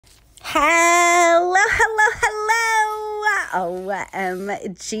Hello, hello, hello.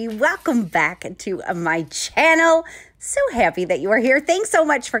 OMG. Welcome back to my channel. So happy that you are here. Thanks so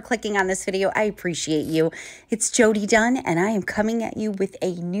much for clicking on this video. I appreciate you. It's Jody Dunn, and I am coming at you with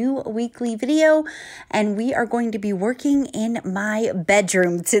a new weekly video, and we are going to be working in my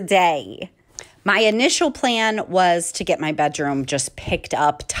bedroom today. My initial plan was to get my bedroom just picked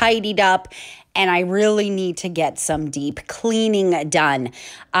up, tidied up, and I really need to get some deep cleaning done.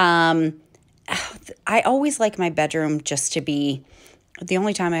 I always like my bedroom just to be, the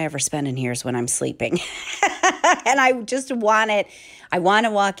only time I ever spend in here is when I'm sleeping. And I just want it, I want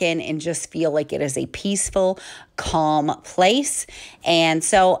to walk in and just feel like it is a peaceful, calm place. And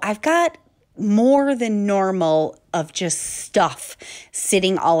so I've got more than normal of just stuff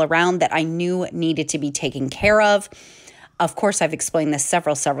sitting all around that I knew needed to be taken care of. Of course, I've explained this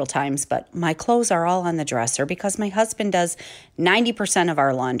several times, but my clothes are all on the dresser because my husband does 90% of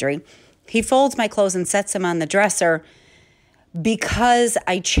our laundry. He folds my clothes and sets them on the dresser because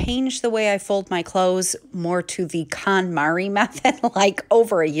I changed the way I fold my clothes more to the KonMari method like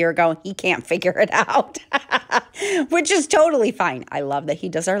over a year ago. He can't figure it out, which is totally fine. I love that he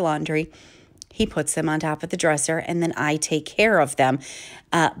does our laundry. He puts them on top of the dresser, and then I take care of them.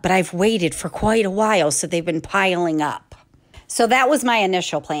 But I've waited for quite a while, so they've been piling up. So that was my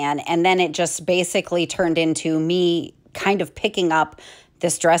initial plan, and then it just basically turned into me kind of picking up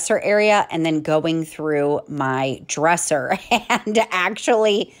this dresser area and then going through my dresser and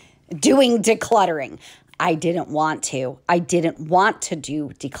actually doing decluttering. I didn't want to. I didn't want to do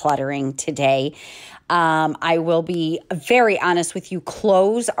decluttering today. I will be very honest with you.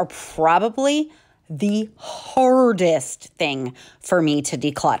 Clothes are probably the hardest thing for me to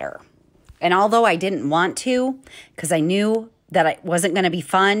declutter. And although I didn't want to, because I knew that it wasn't going to be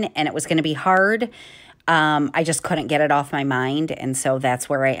fun and it was going to be hard, I just couldn't get it off my mind. And so that's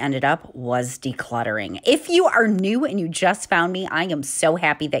where I ended up, was decluttering. If you are new and you just found me, I am so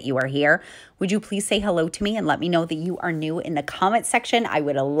happy that you are here. Would you please say hello to me and let me know that you are new in the comment section? I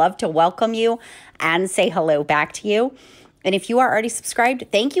would love to welcome you and say hello back to you. And if you are already subscribed,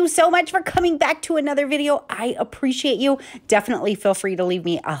 thank you so much for coming back to another video. I appreciate you. Definitely feel free to leave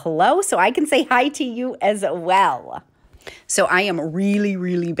me a hello so I can say hi to you as well. So I am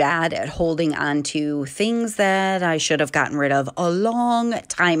really bad at holding on to things that I should have gotten rid of a long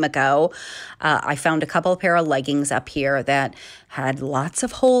time ago. I found a couple of pair of leggings up here that had lots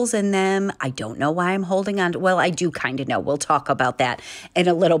of holes in them. I don't know why I'm holding on to, well, I do kind of know. We'll talk about that in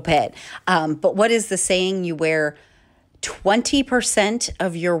a little bit. But what is the saying? You wear 20%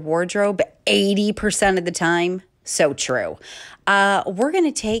 of your wardrobe 80% of the time. So true. We're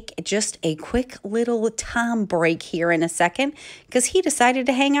going to take just a quick little Tom break here in a second because he decided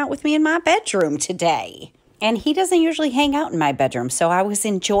to hang out with me in my bedroom today. And he doesn't usually hang out in my bedroom, so I was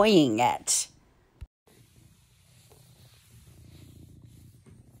enjoying it.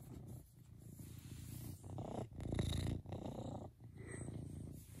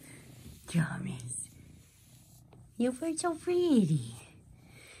 Thomas, you were so pretty.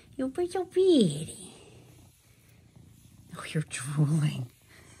 You were so pretty. Oh, you're drooling.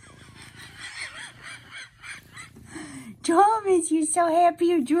 Thomas, you're so happy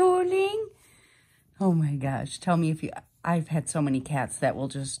you're drooling. Oh my gosh. Tell me if you, I've had so many cats that will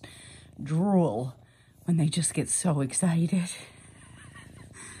just drool when they just get so excited.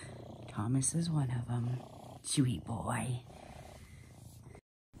 Thomas is one of them. Sweet boy.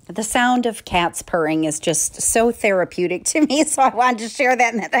 The sound of cats purring is just so therapeutic to me, so I wanted to share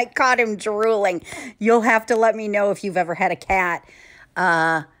that, and that I caught him drooling. You'll have to let me know if you've ever had a cat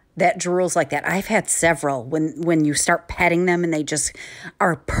that drools like that. I've had several. When you start petting them and they just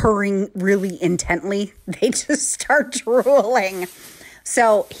are purring really intently, they just start drooling.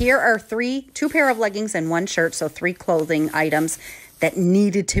 So here are two pair of leggings and one shirt, so 3 clothing items that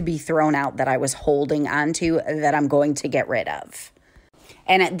needed to be thrown out that I was holding onto that I'm going to get rid of.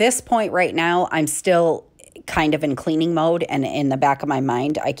 And at this point right now, I'm still kind of in cleaning mode. And in the back of my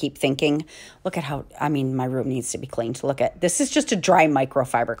mind, I keep thinking, look at how, I mean, my room needs to be cleaned. Look at, this is just a dry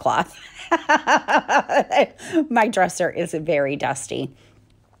microfiber cloth. My dresser is very dusty.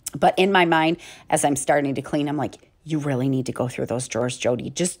 But in my mind, as I'm starting to clean, I'm like, you really need to go through those drawers,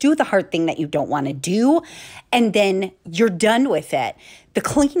 Jody. Just do the hard thing that you don't want to do, and then you're done with it. The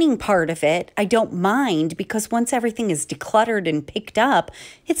cleaning part of it, I don't mind, because once everything is decluttered and picked up,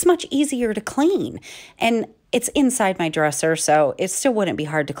 it's much easier to clean. And it's inside my dresser, so it still wouldn't be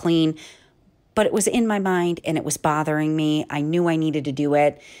hard to clean. But it was in my mind, and it was bothering me. I knew I needed to do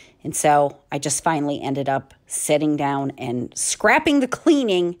it. And so I just finally ended up sitting down and scrapping the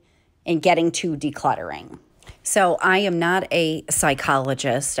cleaning and getting to decluttering. So I am not a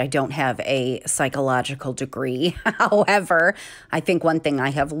psychologist. I don't have a psychological degree. However, I think one thing I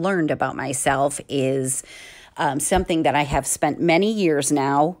have learned about myself is something that I have spent many years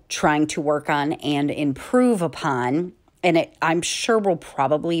now trying to work on and improve upon, and I'm sure will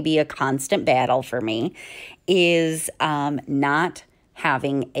probably be a constant battle for me, is not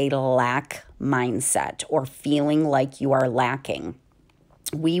having a lack mindset or feeling like you are lacking.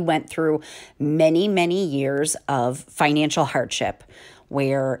 We went through many, many years of financial hardship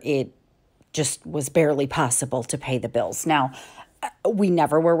where it just was barely possible to pay the bills. Now, we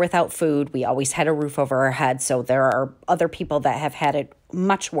never were without food. We always had a roof over our head. So there are other people that have had it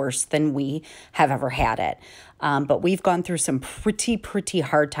much worse than we have ever had it. But we've gone through some pretty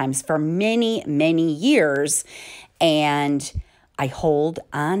hard times for many, many years. And I hold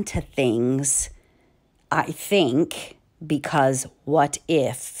on to things, I think, because what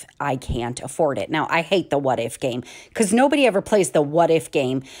if I can't afford it? Now, I hate the what if game because nobody ever plays the what if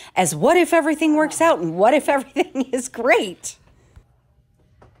game as what if everything works out and what if everything is great.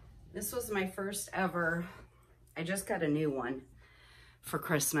 This was my first ever, I just got a new one for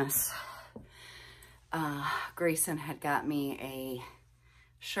Christmas. Grayson had got me a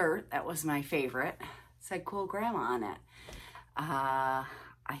shirt that was my favorite. It said Cool Grandma on it. I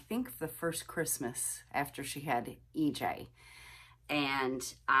think the first Christmas after she had EJ,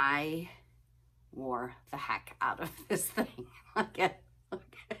 and I wore the heck out of this thing. Look at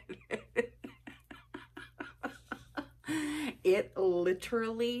it. It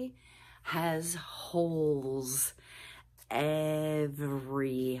literally has holes everywhere,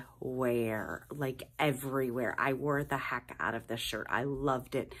 like everywhere. I wore the heck out of this shirt. I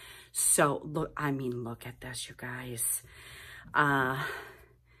loved it. So look, I mean, look at this, you guys.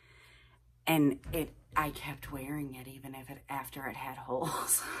 And I kept wearing it even after it had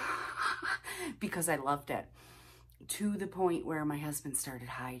holes because I loved it, to the point where my husband started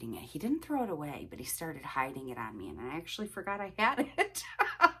hiding it. He didn't throw it away, but he started hiding it on me, and I actually forgot I had it.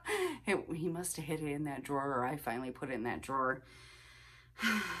 He must have hid it in that drawer, or I finally put it in that drawer.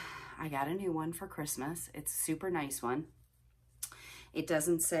 I got a new one for Christmas. It's a super nice one. It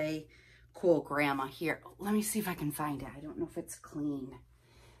doesn't say Cool Grandma here. Let me see if I can find it. I don't know if it's clean.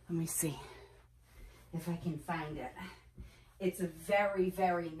 Let me see if I can find it. It's a very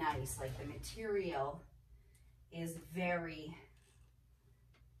nice. Like, the material is very,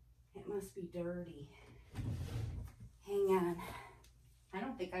 it must be dirty. Hang on. I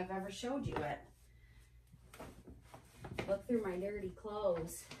don't think I've ever showed you it. Look through my dirty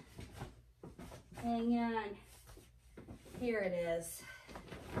clothes. Hang on. Here it is.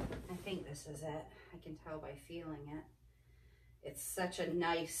 I think this is it. I can tell by feeling it. It's such a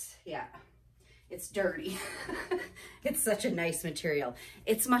nice, yeah, it's dirty. It's such a nice material.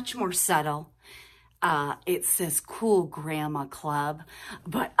 It's much more subtle. It says Cool Grandma Club,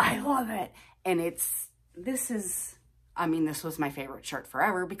 but I love it. And this was my favorite shirt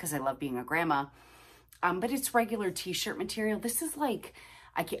forever because I love being a grandma. But it's regular t-shirt material. This is like,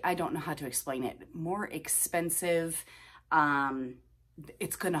 I don't know how to explain it. More expensive.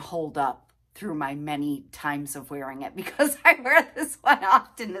 It's going to hold up through my many times of wearing it because I wear this one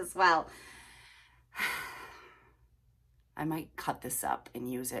often as well. I might cut this up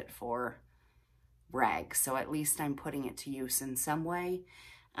and use it for rags, so at least I'm putting it to use in some way,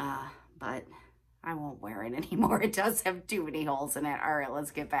 but I won't wear it anymore. It does have too many holes in it. All right,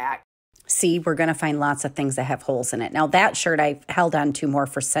 let's get back. See, we're going to find lots of things that have holes in it. Now, that shirt I've held on to more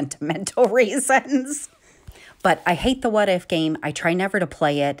for sentimental reasons. But I hate the what if game. I try never to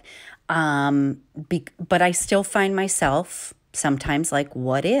play it. But I still find myself sometimes like,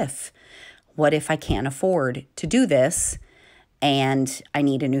 what if? What if I can't afford to do this and I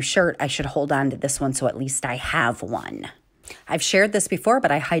need a new shirt? I should hold on to this one so at least I have one. I've shared this before,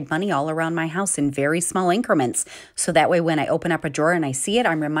 but I hide money all around my house in very small increments. So that way when I open up a drawer and I see it,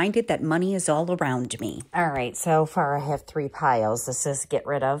 I'm reminded that money is all around me. All right, so far I have 3 piles. This is get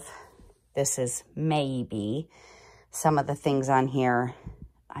rid of. This is maybe. Some of the things on here,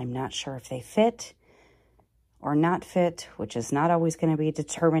 I'm not sure if they fit or not fit, which is not always going to be a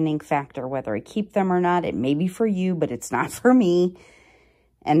determining factor whether I keep them or not. It may be for you, but it's not for me.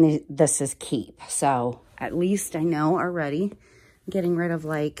 And this is keep. So at least I know already I'm getting rid of,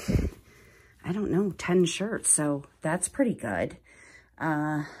 like, I don't know, 10 shirts. So that's pretty good.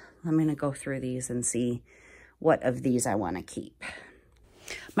 I'm going to go through these and see what of these I want to keep.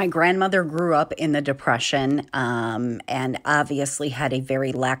 My grandmother grew up in the Depression and obviously had a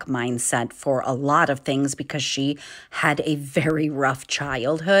very lack mindset for a lot of things because she had a very rough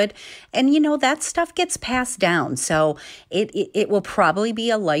childhood. And, you know, that stuff gets passed down. So it will probably be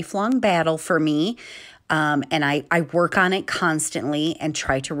a lifelong battle for me. And I work on it constantly and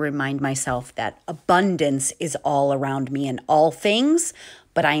try to remind myself that abundance is all around me in all things.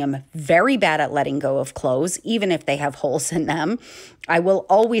 But I am very bad at letting go of clothes, even if they have holes in them. I will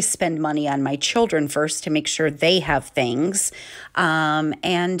always spend money on my children first to make sure they have things.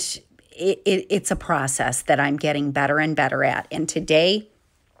 And it's a process that I'm getting better and better at. And today,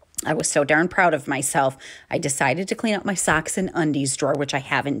 I was so darn proud of myself. I decided to clean up my socks and undies drawer, which I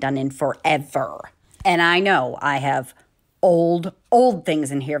haven't done in forever. And I know I have old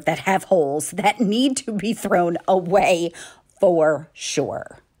things in here that have holes that need to be thrown away for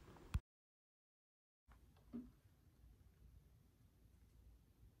sure.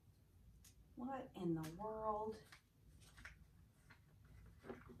 What in the world?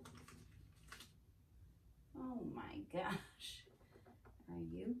 Oh my gosh. Are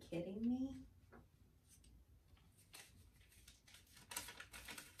you kidding me?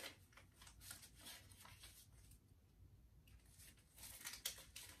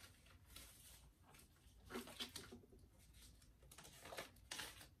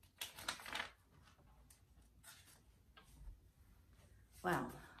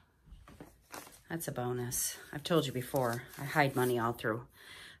 Well, that's a bonus. I've told you before, I hide money all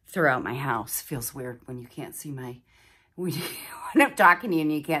throughout my house. Feels weird when you can't see when I'm talking to you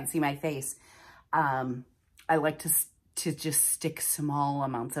and you can't see my face. I like to just stick small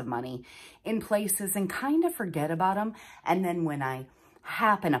amounts of money in places and kind of forget about them. And then when I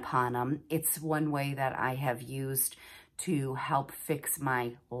happen upon them, it's one way that I have used to help fix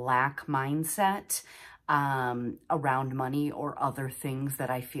my lack mindset around money or other things that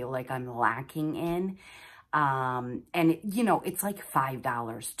I feel like I'm lacking in. And it's like $5,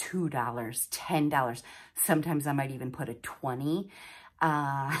 $2, $10. Sometimes I might even put a 20.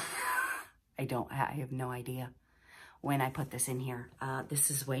 I have no idea when I put this in here. This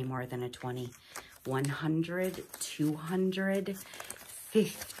is way more than a 20. 100, 200,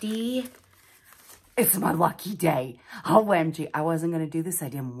 50. It's my lucky day. OMG, I wasn't going to do this. I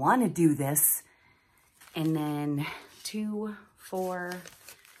didn't want to do this. And then 2, 4,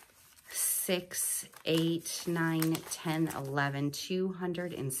 6, 8, 9, 10, 11,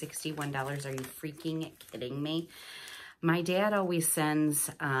 $261. Are you freaking kidding me? My dad always sends,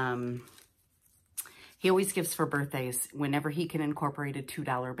 he always gives for birthdays whenever he can incorporate a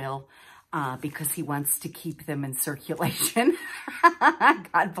 $2 bill because he wants to keep them in circulation.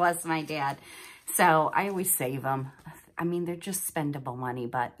 God bless my dad. So I always save them. I mean, they're just spendable money,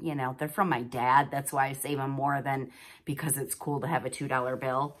 but, they're from my dad. That's why I save them more than because it's cool to have a $2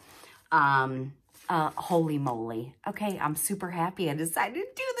 bill. Holy moly. Okay, I'm super happy I decided to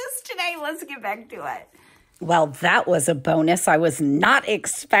do this today. Let's get back to it. Well, that was a bonus I was not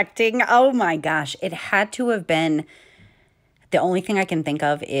expecting. Oh my gosh. It had to have been, the only thing I can think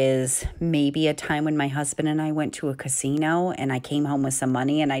of is maybe a time when my husband and I went to a casino and I came home with some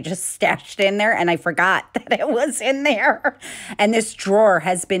money and I just stashed it in there and I forgot that it was in there. And this drawer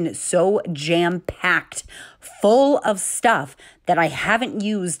has been so jam-packed full of stuff that I haven't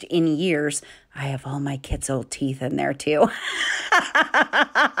used in years. I have all my kids' old teeth in there too.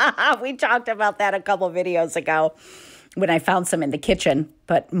 We talked about that a couple videos ago when I found some in the kitchen,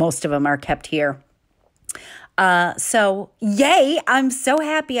 but most of them are kept here. So yay, I'm so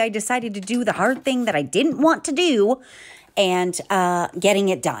happy I decided to do the hard thing that I didn't want to do and getting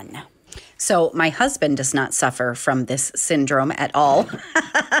it done. So my husband does not suffer from this syndrome at all,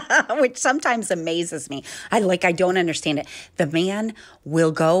 which sometimes amazes me. I don't understand it. The man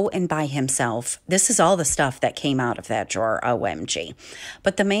will go and buy himself. This is all the stuff that came out of that drawer, OMG.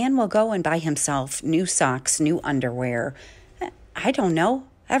 But the man will go and buy himself new socks, new underwear, I don't know,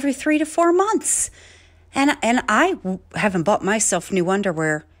 every 3 to 4 months. And I haven't bought myself new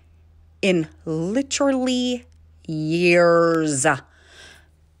underwear in literally years.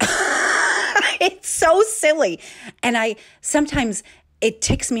 It's so silly. And sometimes it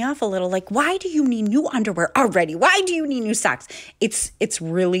ticks me off a little. Like, why do you need new underwear already? Why do you need new socks? It's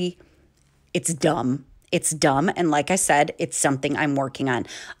dumb. It's dumb. And like I said, it's something I'm working on.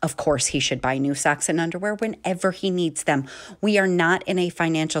 Of course, he should buy new socks and underwear whenever he needs them. We are not in a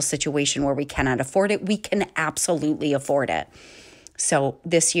financial situation where we cannot afford it. We can absolutely afford it. So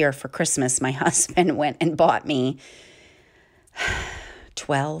this year for Christmas, my husband went and bought me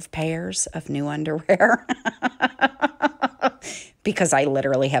 12 pairs of new underwear because I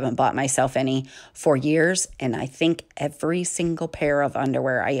literally haven't bought myself any for years. And I think every single pair of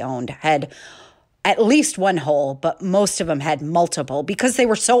underwear I owned had at least one hole, but most of them had multiple because they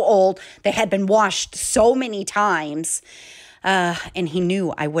were so old. They had been washed so many times. And he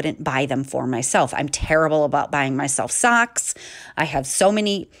knew I wouldn't buy them for myself. I'm terrible about buying myself socks. I have so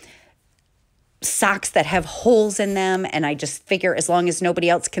many socks that have holes in them, and I just figure as long as nobody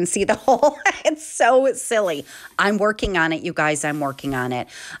else can see the hole. It's so silly. I'm working on it, you guys. I'm working on it.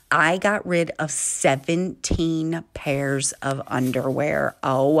 I got rid of 17 pairs of underwear.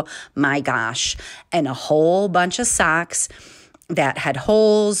 Oh my gosh. And a whole bunch of socks that had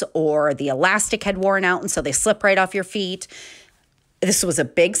holes or the elastic had worn out, and so they slip right off your feet. This was a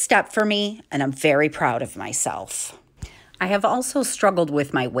big step for me, and I'm very proud of myself. I have also struggled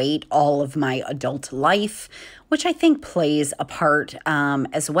with my weight all of my adult life, which I think plays a part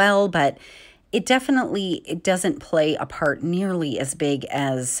as well, but it doesn't play a part nearly as big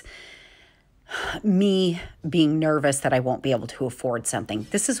as me being nervous that I won't be able to afford something.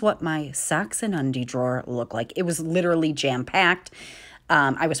 This is what my socks and undie drawer look like. It was literally jam-packed.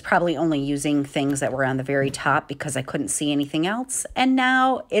 I was probably only using things that were on the very top because I couldn't see anything else. And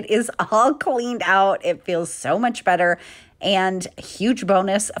now it is all cleaned out. It feels so much better. And huge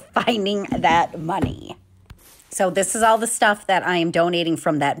bonus, finding that money. So this is all the stuff that I am donating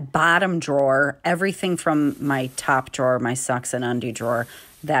from that bottom drawer. Everything from my top drawer, my socks and undie drawer,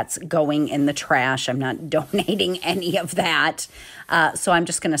 that's going in the trash. I'm not donating any of that. So I'm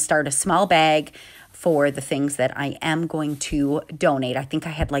just going to start a small bag for the things that I am going to donate. I think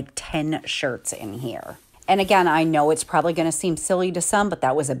I had like 10 shirts in here. And again, I know it's probably going to seem silly to some, but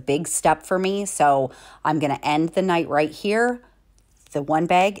that was a big step for me. So I'm going to end the night right here. The one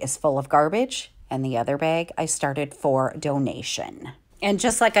bag is full of garbage, and the other bag I started for donation. And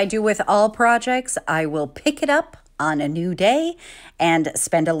just like I do with all projects, I will pick it up on a new day and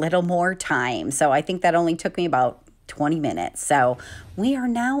spend a little more time. So I think that only took me about 20 minutes. So we are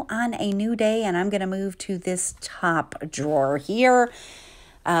now on a new day, and I'm going to move to this top drawer here.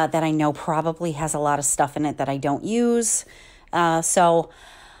 That I know probably has a lot of stuff in it that I don't use. So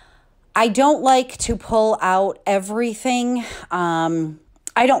I don't like to pull out everything.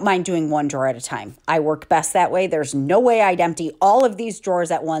 I don't mind doing one drawer at a time. I work best that way. There's no way I'd empty all of these drawers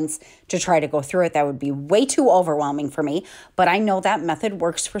at once to try to go through it. That would be way too overwhelming for me. But I know that method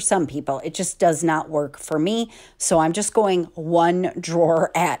works for some people. It just does not work for me. So I'm just going one drawer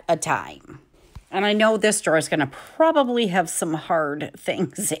at a time. And I know this drawer is going to probably have some hard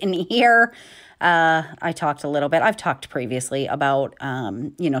things in here. I've talked previously about,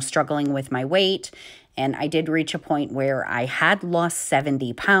 struggling with my weight. And I did reach a point where I had lost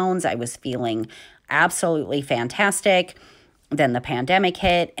 70 pounds. I was feeling absolutely fantastic. Then the pandemic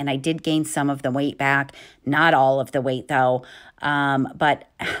hit, and I did gain some of the weight back. Not all of the weight, though. But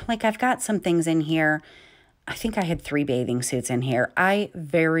like I've got some things in here. I think I had 3 bathing suits in here. I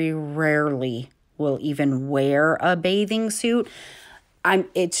very rarely will even wear a bathing suit.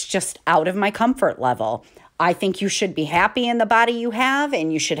 It's just out of my comfort level. I think you should be happy in the body you have,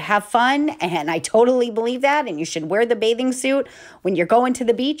 and you should have fun, and I totally believe that, and you should wear the bathing suit when you're going to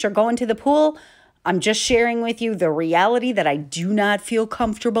the beach or going to the pool. I'm just sharing with you the reality that I do not feel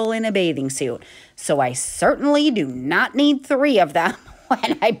comfortable in a bathing suit. So I certainly do not need 3 of them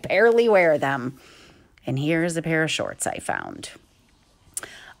when I barely wear them. And here's a pair of shorts I found.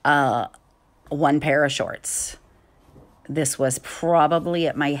 One pair of shorts. This was probably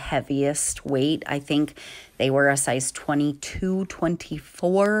at my heaviest weight. I think they were a size 22,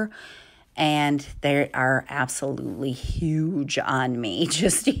 24, and they are absolutely huge on me,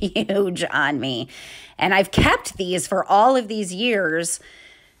 just huge on me. And I've kept these for all of these years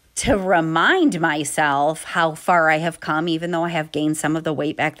to remind myself how far I have come, even though I have gained some of the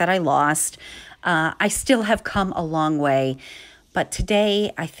weight back that I lost. I still have come a long way. But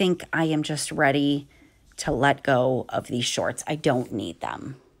today, I think I am just ready to let go of these shorts. I don't need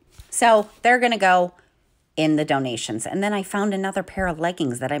them. So they're going to go in the donations. And then I found another pair of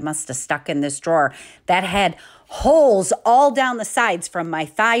leggings that I must have stuck in this drawer that had holes all down the sides from my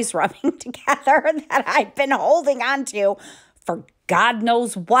thighs rubbing together that I've been holding on to for God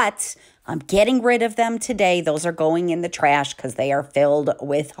knows what. I'm getting rid of them today. Those are going in the trash because they are filled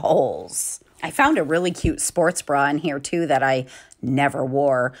with holes. I found a really cute sports bra in here, too, that I never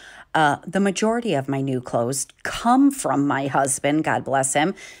wore. The majority of my new clothes come from my husband, God bless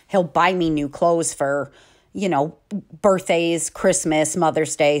him. He'll buy me new clothes for, birthdays, Christmas,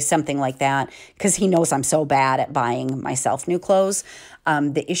 Mother's Day, something like that, because he knows I'm so bad at buying myself new clothes.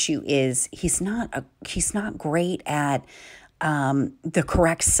 The issue is he's not great at the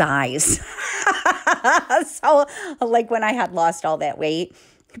correct size. So, like when I had lost all that weight,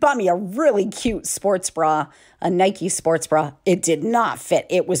 he bought me a really cute sports bra, a Nike sports bra. It did not fit.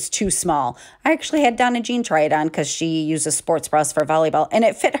 It was too small. I actually had Donna Jean try it on because she uses sports bras for volleyball, and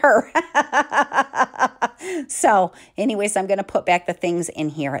it fit her. So anyways, I'm going to put back the things in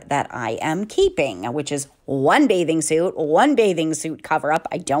here that I am keeping, which is one bathing suit cover-up.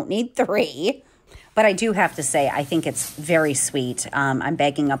 I don't need 3. But I do have to say, I think it's very sweet. I'm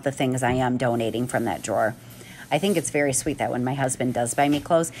bagging up the things I am donating from that drawer. I think it's very sweet that when my husband does buy me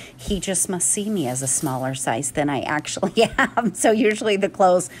clothes, he just must see me as a smaller size than I actually am. So usually the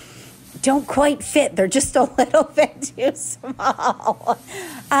clothes don't quite fit. They're just a little bit too small.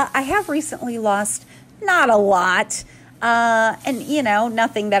 I have recently lost not a lot, and, you know,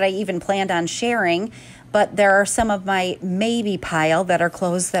 nothing that I even planned on sharing, but there are some of my maybe pile that are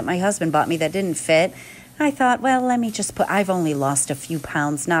clothes that my husband bought me that didn't fit. I thought, well, let me just I've only lost a few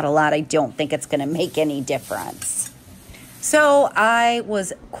pounds, not a lot. I don't think it's going to make any difference. So I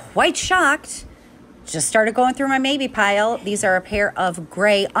was quite shocked. Just started going through my maybe pile. These are a pair of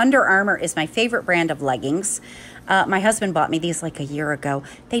gray. Under Armour is my favorite brand of leggings. My husband bought me these like a year ago.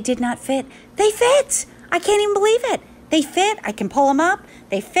 They did not fit. They fit. I can't even believe it. They fit. I can pull them up.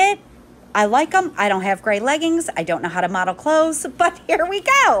 They fit. I like them. I don't have gray leggings. I don't know how to model clothes, but here we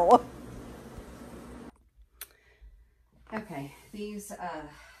go. Okay, these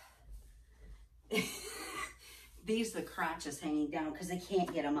the crotch is hanging down because I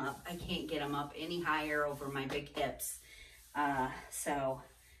can't get them up. I can't get them up any higher over my big hips. So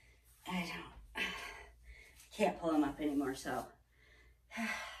I can't pull them up anymore. So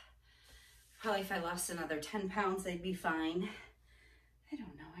probably if I lost another 10 pounds, they'd be fine. I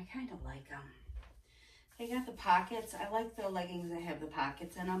don't know. I kind of like them. They got the pockets. I like the leggings that have the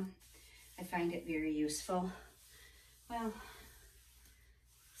pockets in them. I find it very useful. Well,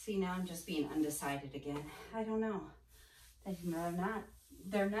 see, now I'm just being undecided again. I don't know.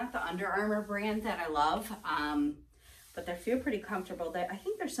 They're not the Under Armour brand that I love, but they feel pretty comfortable. I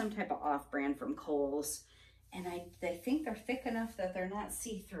think they're some type of off-brand from Kohl's, and they think they're thick enough that they're not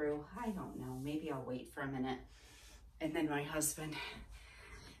see-through. I don't know. Maybe I'll wait for a minute. And then my husband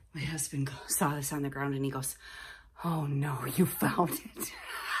saw this on the ground, and he goes, "Oh no, you found it."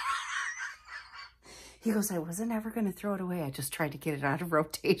 He goes, "I wasn't ever going to throw it away. I just tried to get it out of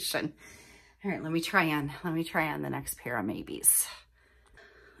rotation." All right, let me try on the next pair of maybes.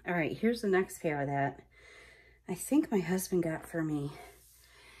 All right, here's the next pair that I think my husband got for me.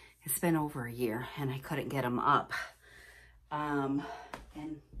 It's been over a year and I couldn't get them up. And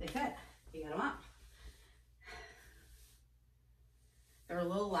they fit. You got them up. They're a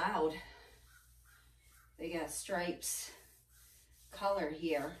little loud. They got stripes color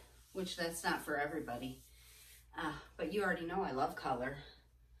here, which that's not for everybody. But you already know I love color.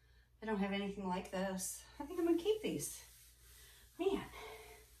 I don't have anything like this. I think I'm gonna keep these. Man.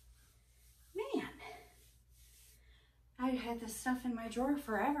 I had this stuff in my drawer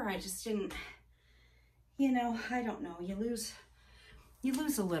forever. I just didn't, you know, I don't know. You lose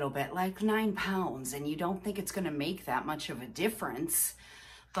a little bit, like 9 pounds, and you don't think it's gonna make that much of a difference.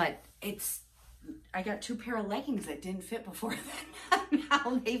 But I got 2 pair of leggings that didn't fit before then.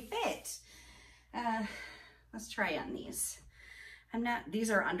 Now they fit. Let's try on these.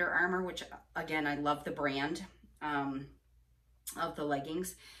 These are Under Armour, which again, I love the brand of the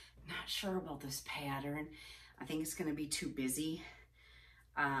leggings. Not sure about this pattern. I think it's gonna be too busy,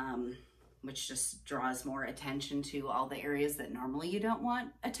 which just draws more attention to all the areas that normally you don't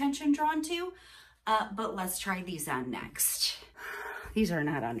want attention drawn to. But let's try these on next. These are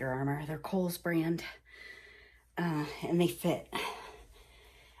not Under Armour, they're Kohl's brand, and they fit.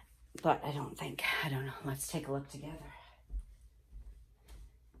 But I don't know, let's take a look together.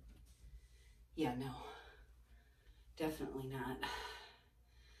 Yeah, no, definitely not.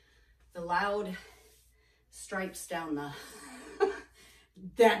 The loud stripes down the,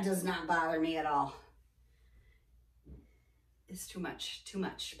 that does not bother me at all. It's too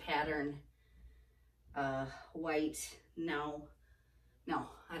much pattern. White, no,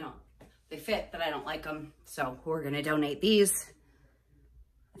 I don't. They fit, but I don't like them. So we're gonna donate these.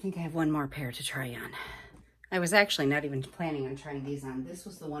 I think I have one more pair to try on. I was actually not even planning on trying these on. This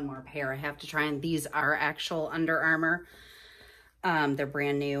was the one more pair I have to try on. These are actual Under Armour. They're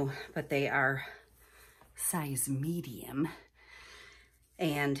brand new, but they are size medium.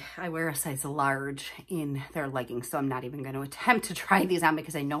 And I wear a size large in their leggings, so I'm not even going to attempt to try these on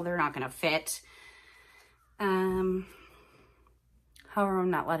because I know they're not going to fit. However,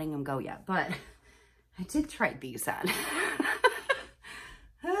 I'm not letting them go yet, but I did try these on.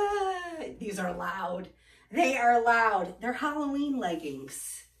 These are loud. They are loud. They're Halloween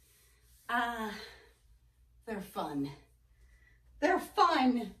leggings. They're fun. They're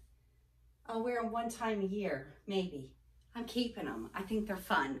fun. I'll wear them one time a year, maybe. I'm keeping them. I think they're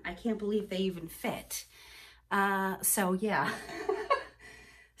fun. I can't believe they even fit. So yeah.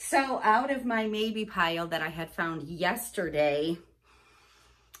 So out of my maybe pile that I had found yesterday,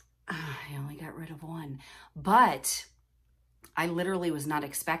 I only got rid of one, but I literally was not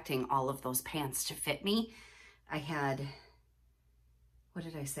expecting all of those pants to fit me. I had, what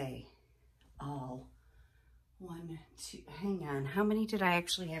did I say? All. 1, 2, hang on. How many did I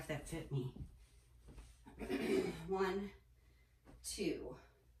actually have that fit me? 1, 2.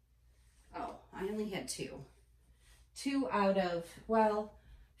 Oh, I only had 2. 2 out of, well,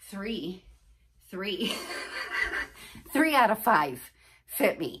 3. 3 out of 5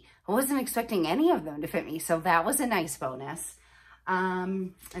 fit me. I wasn't expecting any of them to fit me, so that was a nice bonus.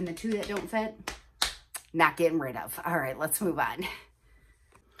 And the 2 that don't fit, not getting rid of. All right, let's move on.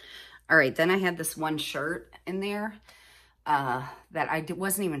 All right, then I had this one shirt in there that I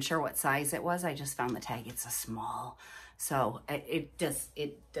wasn't even sure what size it was. I just found the tag. It's a small, so it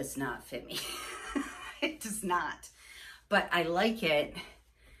does not fit me. It does not, but I like it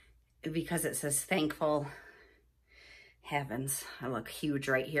because it says thankful. Heavens, I look huge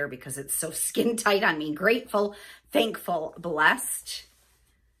right here because it's so skin tight on me. Grateful, thankful, blessed.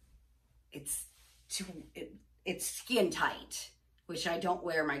 It's skin tight, which I don't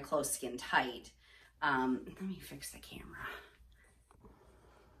wear my clothes skin tight. Let me fix the camera.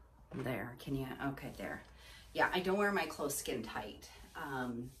 There, can you, okay, there. Yeah, I don't wear my clothes skin tight.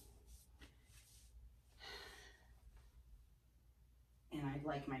 And I'd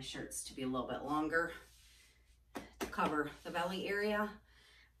like my shirts to be a little bit longer to cover the belly area.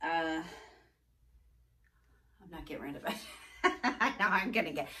 I'm not getting rid of it. Now I'm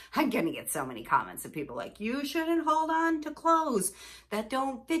gonna get so many comments of people like, you shouldn't hold on to clothes that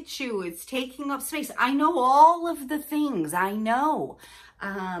don't fit you. It's taking up space. I know all of the things, I know.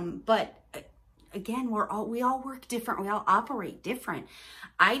 But again, we all work different. We all operate different.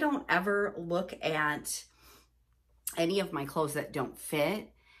 I don't ever look at any of my clothes that don't fit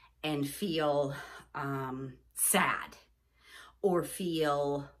and feel sad or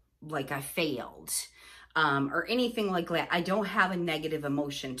feel like I failed or anything like that. I don't have a negative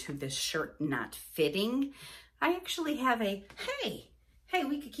emotion to this shirt not fitting. I actually have a, hey,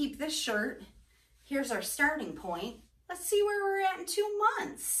 we could keep this shirt. Here's our starting point. Let's see where we're at in 2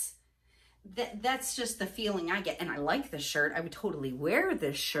 months. That's just the feeling I get. And I like this shirt. I would totally wear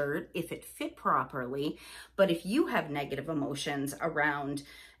this shirt if it fit properly. But if you have negative emotions around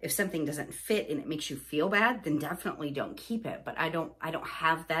if something doesn't fit and it makes you feel bad, then definitely don't keep it. But I don't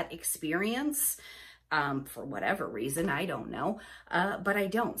have that experience for whatever reason. I don't know. But I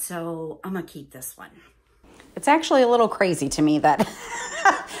don't. So I'm going to keep this one. It's actually a little crazy to me that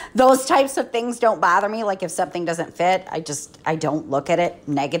those types of things don't bother me. Like if something doesn't fit, I don't look at it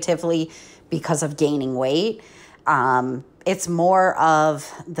negatively because of gaining weight. It's more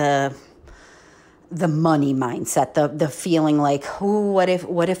of the money mindset, the feeling like, ooh, what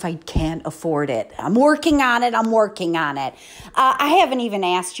if I can't afford it? I'm working on it. I haven't even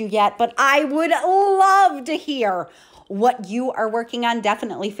asked you yet, but I would love to hear what you are working on.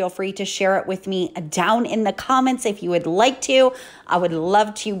 Definitely feel free to share it with me down in the comments if you would like to. I would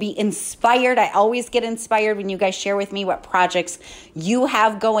love to be inspired. I always get inspired when you guys share with me what projects you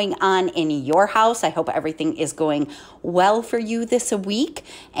have going on in your house. I hope everything is going well for you this week.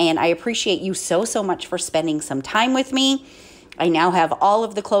 And I appreciate you so much for spending some time with me. I now have all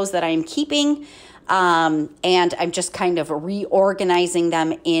of the clothes that I'm keeping. And I'm just kind of reorganizing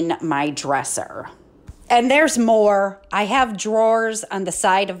them in my dresser. And there's more. I have drawers on the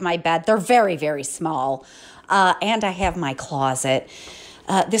side of my bed. They're very, very small. And I have my closet.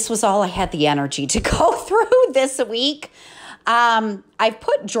 This was all I had the energy to go through this week. I've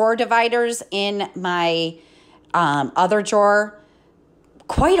put drawer dividers in my other drawer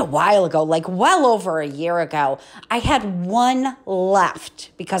quite a while ago, like well over a year ago. I had one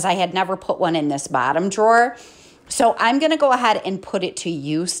left because I had never put one in this bottom drawer. So I'm going to go ahead and put it to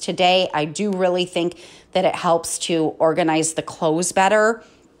use today. I do really think that it helps to organize the clothes better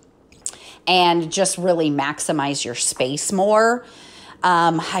and just really maximize your space more.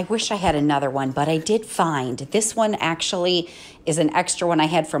 I wish I had another one, but I did find this one actually is an extra one I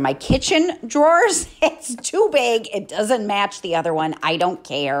had for my kitchen drawers. It's too big. It doesn't match the other one. I don't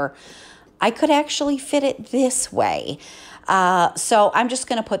care. I could actually fit it this way. So I'm just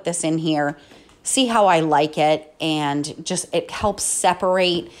going to put this in here, see how I like it, and just it helps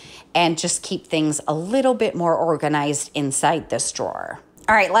separate and just keep things a little bit more organized inside this drawer.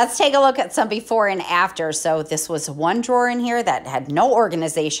 All right, let's take a look at some before and after. So this was one drawer in here that had no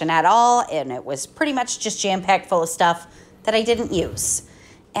organization at all, and it was pretty much just jam-packed full of stuff that I didn't use.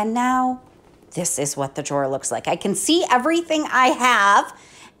 And now this is what the drawer looks like. I can see everything I have,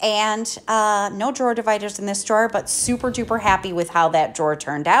 and no drawer dividers in this drawer, but super duper happy with how that drawer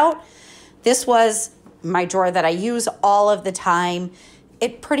turned out. This was my drawer that I use all of the time.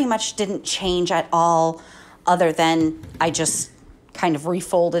 It pretty much didn't change at all. other than I just kind of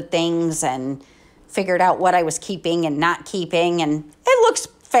refolded things and figured out what I was keeping and not keeping. And it looks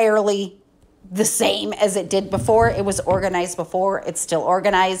fairly the same as it did before. It was organized before. It's still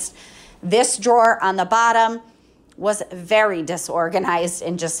organized. This drawer on the bottom was very disorganized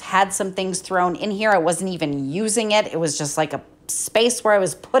and just had some things thrown in here. I wasn't even using it. It was just like a space where I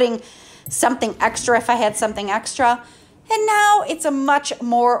was putting something extra if I had something extra. And now it's a much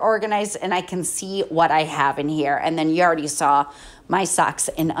more organized and I can see what I have in here. And then you already saw my socks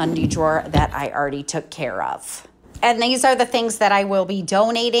and undie drawer that I already took care of. And these are the things that I will be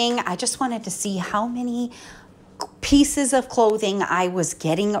donating. I just wanted to see how many pieces of clothing I was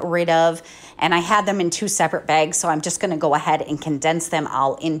getting rid of, and I had them in 2 separate bags, so I'm just going to go ahead and condense them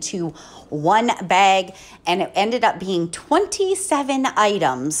all into one bag, and it ended up being 27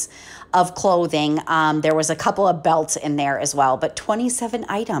 items of clothing. There was a couple of belts in there as well, but 27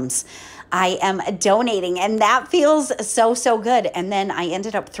 items I am donating, and that feels so, so good. And then I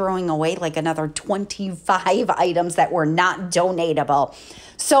ended up throwing away like another 25 items that were not donatable.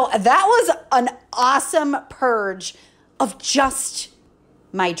 So that was an awesome purge of just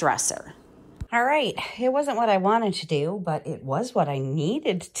my dresser. All right, it wasn't what I wanted to do, but it was what I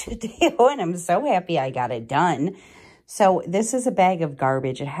needed to do, and I'm so happy I got it done. So this is a bag of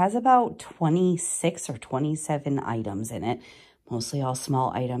garbage. It has about 26 or 27 items in it. Mostly all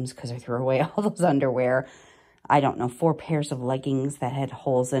small items because I threw away all those underwear. I don't know, 4 pairs of leggings that had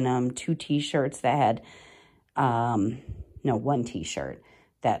holes in them, 2 t-shirts that had, no, 1 t-shirt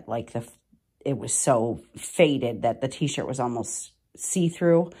that like it was so faded that the t-shirt was almost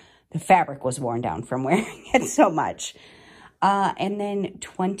see-through. The fabric was worn down from wearing it so much. And then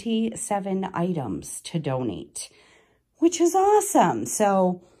 27 items to donate, which is awesome.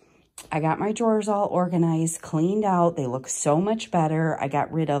 So I got my drawers all organized, cleaned out. They look so much better. I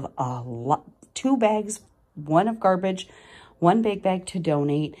got rid of 2 bags, 1 of garbage, 1 big bag to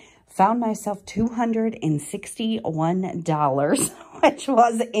donate. Found myself $261, which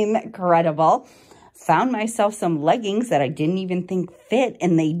was incredible. Found myself some leggings that I didn't even think fit,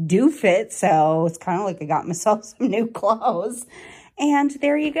 and they do fit. So it's kind of like I got myself some new clothes. And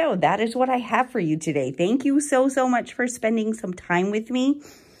there you go. That is what I have for you today. Thank you so, so much for spending some time with me.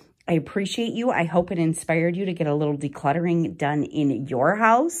 I appreciate you. I hope it inspired you to get a little decluttering done in your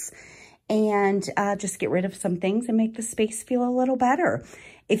house and just get rid of some things and make the space feel a little better.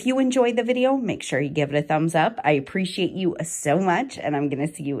 If you enjoyed the video, make sure you give it a thumbs up. I appreciate you so much, and I'm going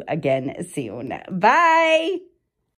to see you again soon. Bye!